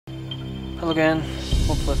Hello again.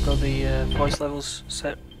 Hopefully I've got the voice levels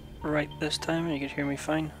set right this time and you can hear me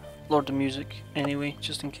fine. Lowered the music anyway,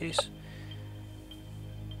 just in case.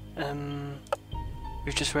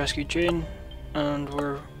 We've just rescued Jane and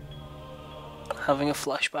we're having a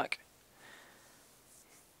flashback.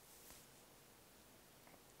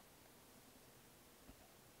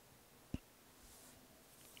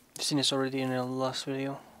 I've seen this already in the last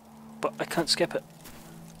video, but I can't skip it.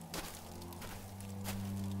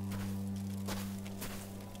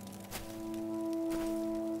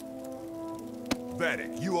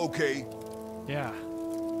 Vatic, you okay? Yeah.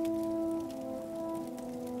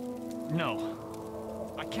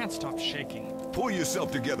 No. I can't stop shaking. Pull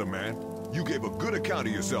yourself together, man. You gave a good account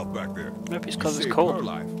of yourself back there. Maybe it's because You it's saved cold. her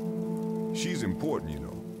life. She's important, you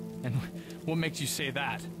know. And what makes you say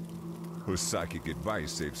that? Her psychic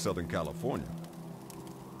advice saved Southern California.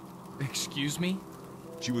 Excuse me?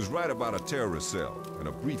 She was right about a terrorist cell and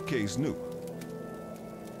a briefcase nuke.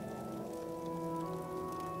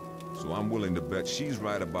 So I'm willing to bet she's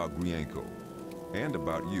right about Mijango. And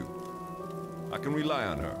about you. I can rely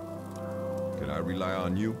on her. Can I rely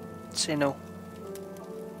on you? Say no.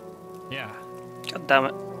 Yeah. God damn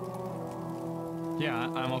it. Yeah,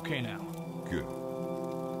 I'm okay now. Good.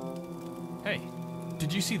 Hey,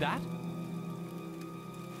 did you see that?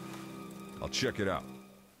 I'll check it out.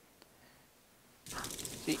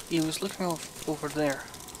 He was looking over there.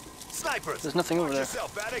 Snipers! There's nothing over there.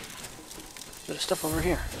 Yourself, Vatic. There's stuff over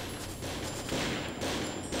here.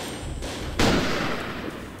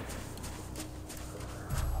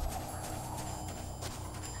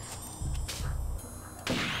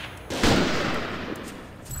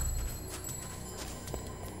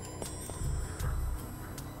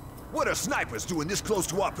 What are snipers doing this close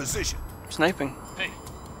to our position? Sniping. Hey,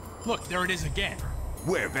 look, there it is again.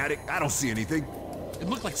 Where, Vatic? I don't see anything. It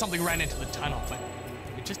looked like something ran into the tunnel, but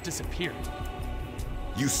it just disappeared.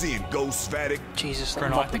 You seeing ghosts, Vatic? Jesus, that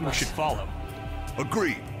Colonel, I muppet think we mess. should follow.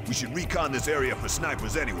 Agreed. We should recon this area for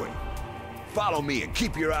snipers anyway. Follow me and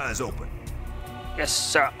keep your eyes open. Yes,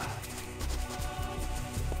 sir.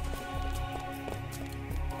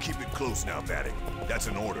 Keep it close now, Vatic. That's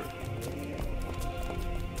an order.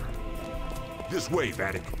 This way,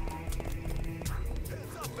 Vatic.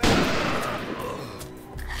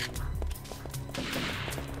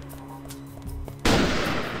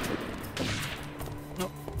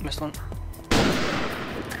 Nope, missed one.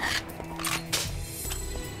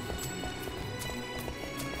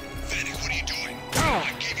 Vatic, what are you doing?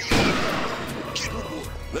 I gave you an order. Get aboard.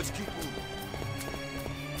 Let's keep moving.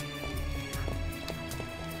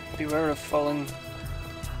 Beware of falling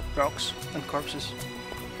rocks and corpses.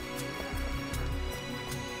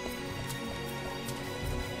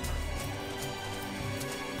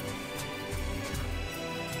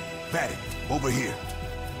 Vatic, over here.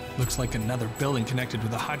 Looks like another building connected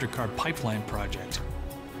with the hydrocarbon pipeline project.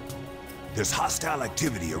 There's hostile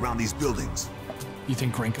activity around these buildings. You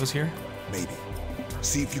think Grinko's here? Maybe.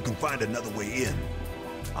 See if you can find another way in.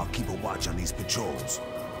 I'll keep a watch on these patrols.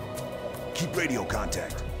 Keep radio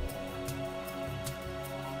contact.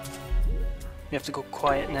 We have to go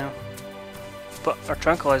quiet now. But our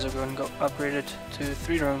tranquilizer gun got upgraded to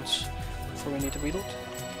 3 rounds before we need to reload.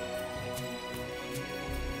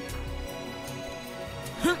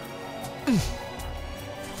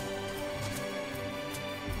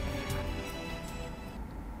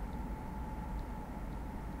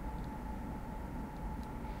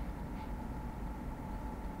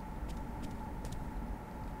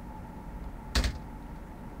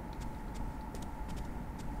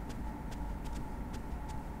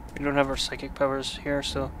 We don't have our psychic powers here,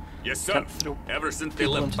 so Yes, sir. can't throw Ever since they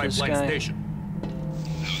people left into the Pipeline sky. Station.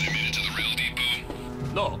 Have they made it to the rail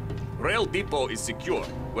depot? No, Rail Depot is secure.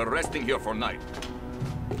 We're resting here for night.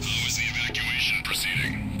 How is the evacuation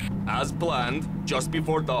proceeding? As planned, just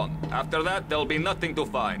before dawn. After that, there'll be nothing to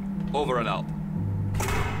find. Over and out.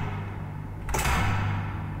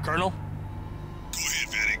 Colonel, Go ahead,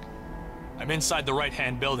 Vatic. I'm inside the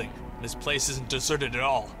right-hand building. This place isn't deserted at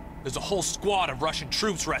all. There's a whole squad of Russian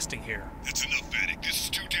troops resting here. That's enough, Vatic. This is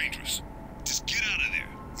too dangerous. Just get out of there.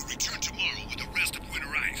 We'll return tomorrow with the rest of winter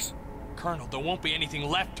ice. Colonel, there won't be anything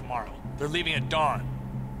left tomorrow. They're leaving at dawn.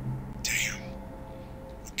 Damn.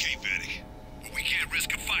 Okay, Vatic. But we can't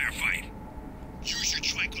risk a firefight. Use your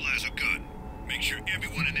tranquilizer gun. Make sure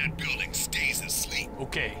everyone in that building stays asleep.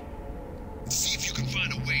 Okay. See if you can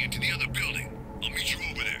find a way into the other building. I'll meet you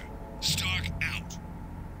over there. Stark out.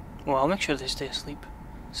 Well, I'll make sure they stay asleep.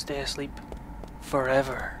 Stay asleep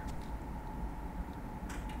forever.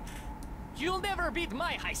 You'll never beat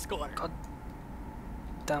my high score. God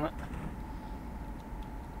damn it.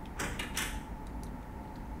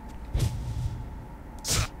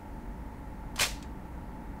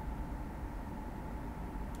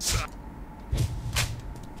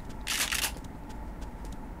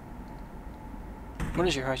 What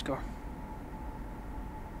is your high score?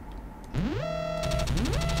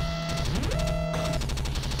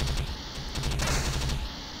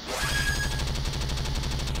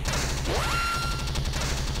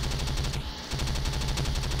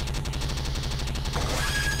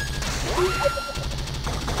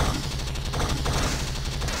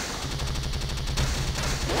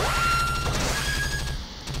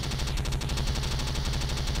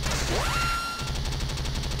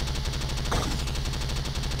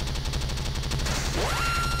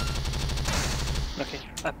 Okay,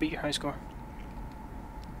 I beat your high score.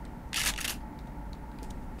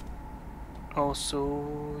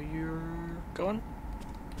 Also, you're gone?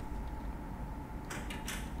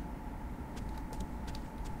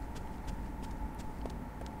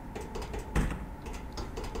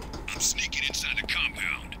 I'm sneaking inside the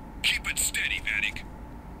compound. Keep it steady, Vatic.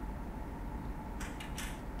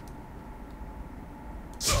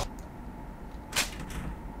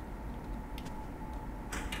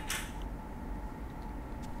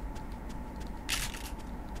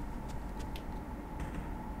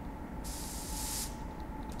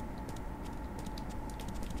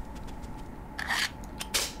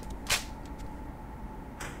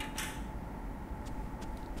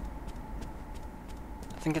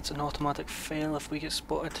 I think it's an automatic fail if we get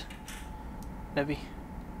spotted. Maybe.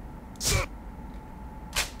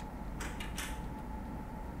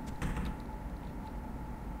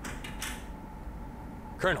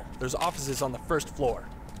 Colonel, there's offices on the first floor.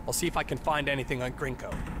 I'll see if I can find anything on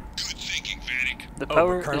Grinko. Good thinking, Vatic. The Oh,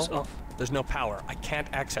 power but Colonel, is off. there's no power. I can't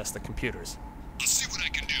access the computers. I'll see what I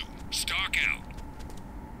can do. Stark out.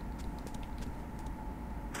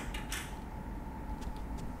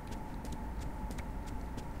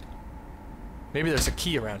 Maybe there's a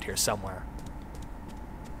key around here somewhere.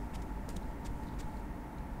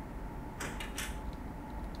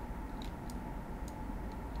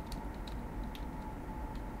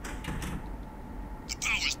 The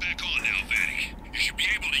power's back on now, Vatic. You should be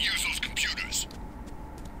able to use those computers.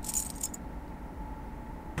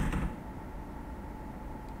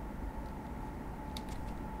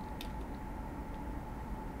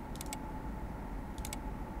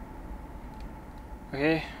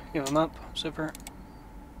 Okay, give a map, super.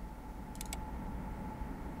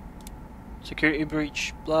 Security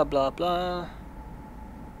breach, blah blah blah.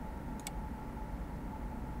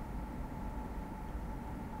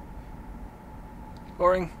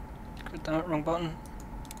 Boring. God damn it, wrong button.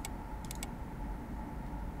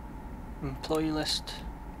 Employee list.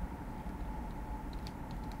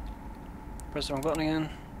 Press the wrong button again.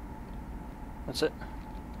 That's it.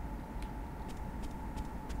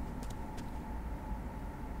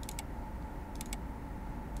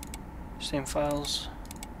 Same files.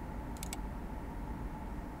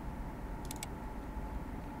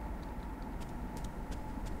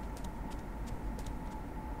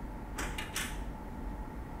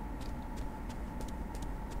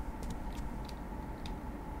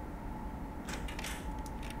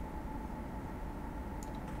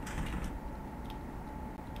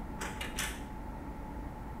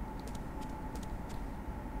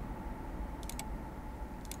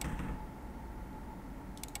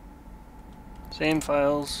 Same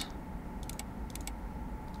files.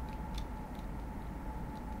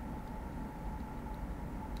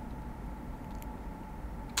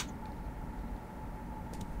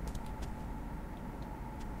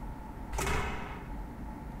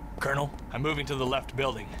 Colonel, I'm moving to the left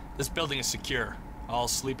building. This building is secure. All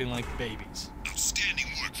sleeping like babies. Outstanding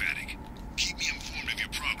work, Vatic. Keep me informed of your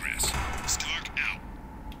progress. Stark out.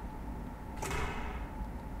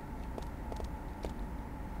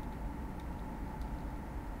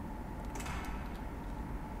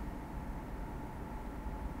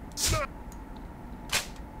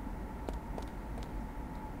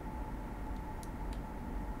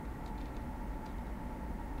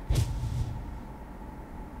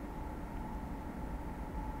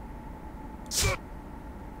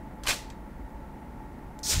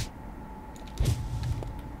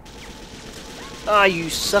 Ah, you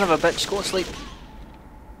son of a bitch, go to sleep.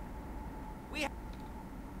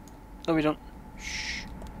 No, we don't. Shh.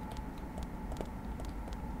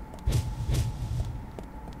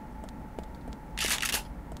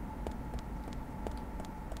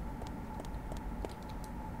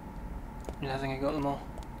 Yeah, I think I got them all.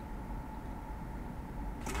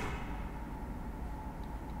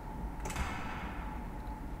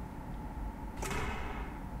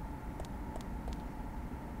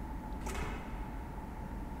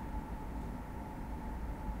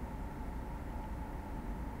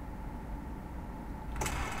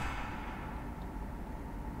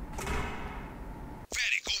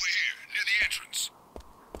 Vatic, over here, near the entrance.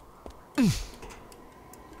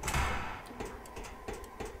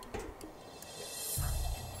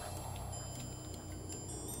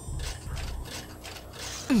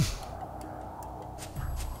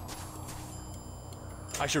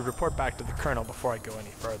 I should report back to the Colonel before I go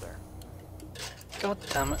any further. God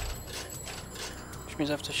damn it. Which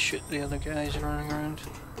means I have to shoot the other guys running around,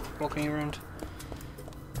 walking around.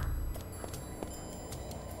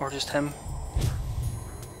 Or just him.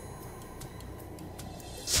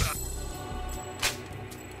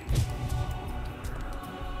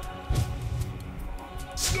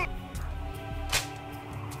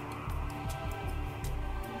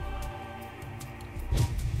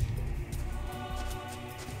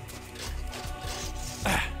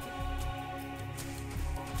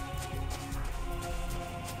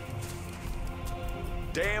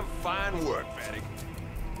 Damn fine work, Vatic.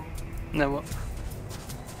 Now what?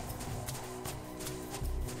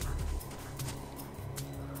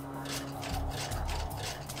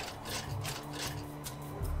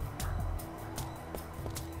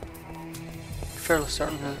 Fairly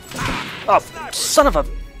certain that... Oh, son of a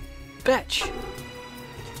bitch!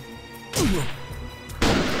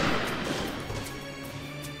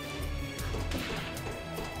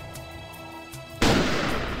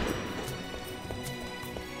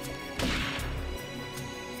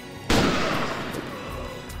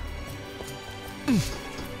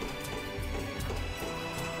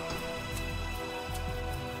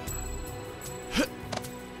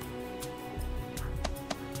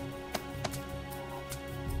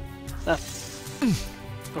 Ah.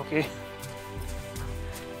 Okay.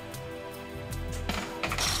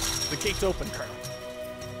 The gate's open, Colonel.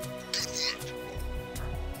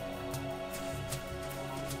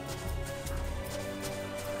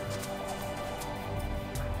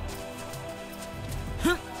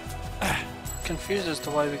 Confused as to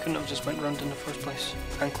why we couldn't have just went round in the first place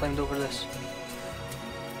and climbed over this.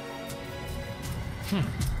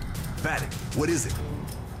 Vatic, what is it?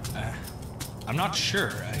 I'm not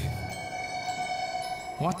sure.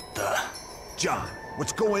 What the? John,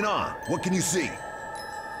 what's going on? What can you see?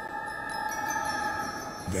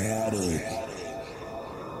 Vatic.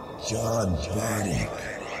 John Vatic.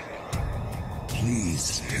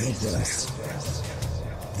 Please help us.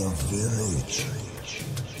 The village.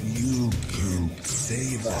 You can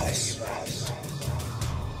save us.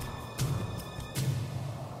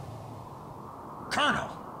 Colonel!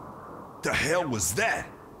 The hell was that?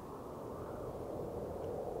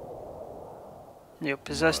 You're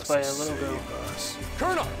possessed by a little girl.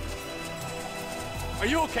 Colonel! Are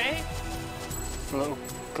you okay? A little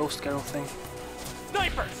ghost girl thing.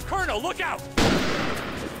 Snipers! Colonel, look out!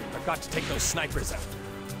 I've got to take those snipers out.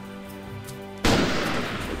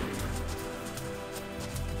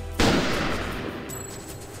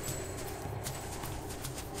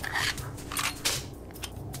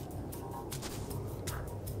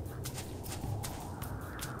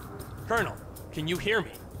 Colonel, can you hear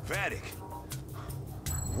me? Vatic,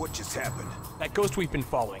 what just happened? That ghost we've been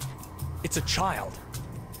following. It's a child.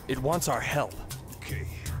 It wants our help. Okay,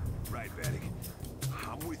 right, Vatic.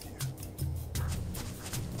 I'm with you.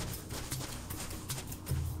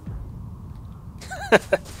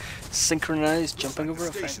 Synchronized jumping over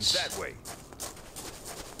a Station's fence. that way.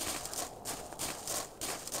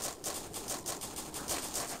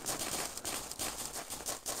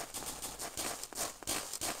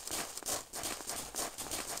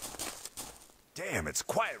 Damn, it's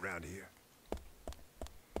quiet around here.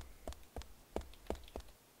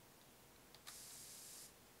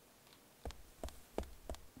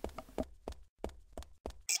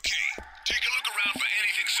 Okay, take a look around for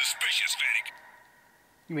anything suspicious, Vatic.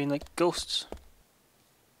 You mean like ghosts?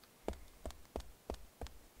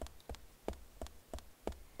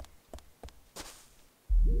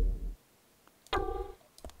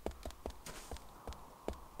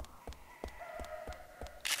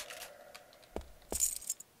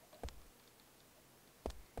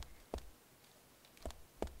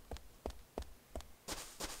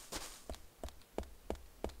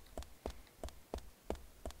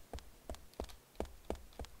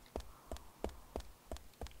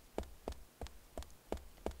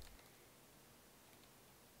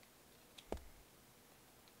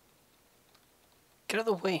 Get out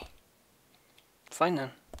of the way. Fine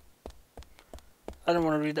then. I don't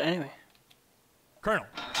want to read that anyway. Colonel,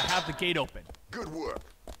 I have the gate open. Good work.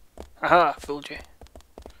 Aha, fooled you.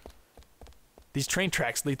 These train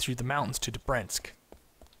tracks lead through the mountains to Debrensk.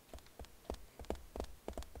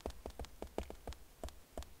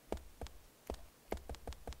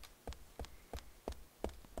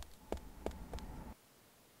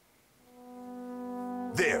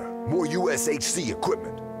 There, more USHC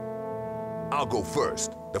equipment. I'll go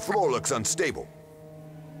first. The floor looks unstable.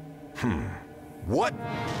 What?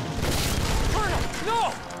 Colonel,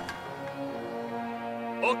 no!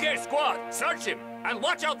 Okay, squad, search him, and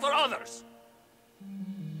watch out for others.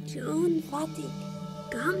 John Vatic,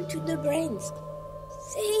 come to the brains.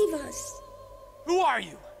 Save us. Who are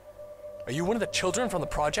you? Are you one of the children from the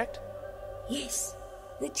project? Yes,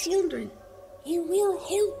 the children. You will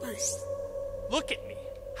help us. Look at me.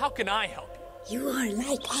 How can I help you? You are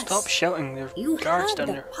like us. Stop shouting, there You are guards have down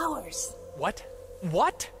the there. powers. What?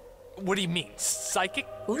 What? What do you mean, psychic?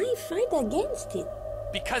 Why fight against it?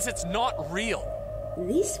 Because it's not real.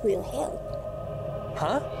 This will help.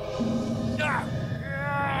 Huh?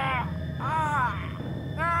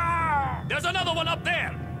 There's another one up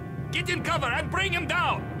there! Get in cover and bring him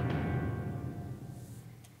down!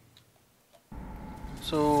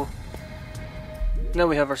 So now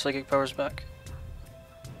we have our psychic powers back.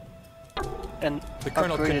 And The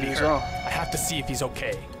colonel could upgraded be as hurt. well. I have to see if he's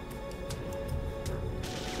okay.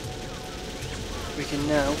 We can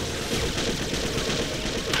now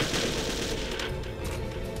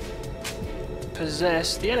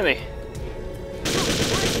possess the enemy.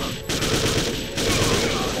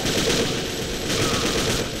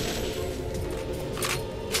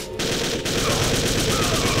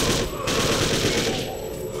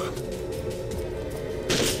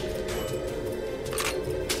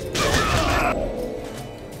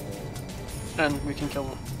 And we can kill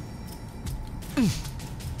them.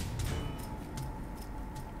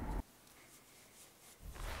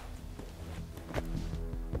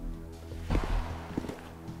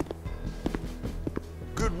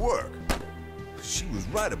 Good work. She was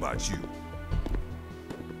right about you.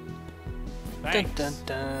 Dun, Thanks. dun,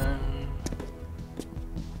 dun.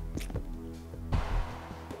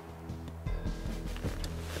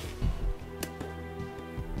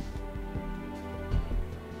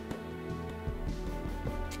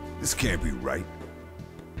 This can't be right.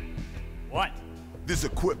 What? This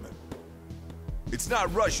equipment. It's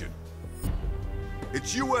not Russian.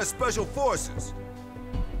 It's U.S. Special Forces.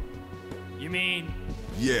 You mean...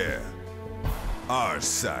 Yeah. Our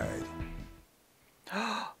side.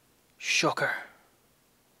 Shocker.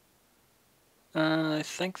 I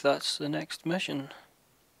think that's the next mission.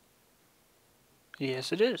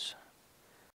 Yes, it is.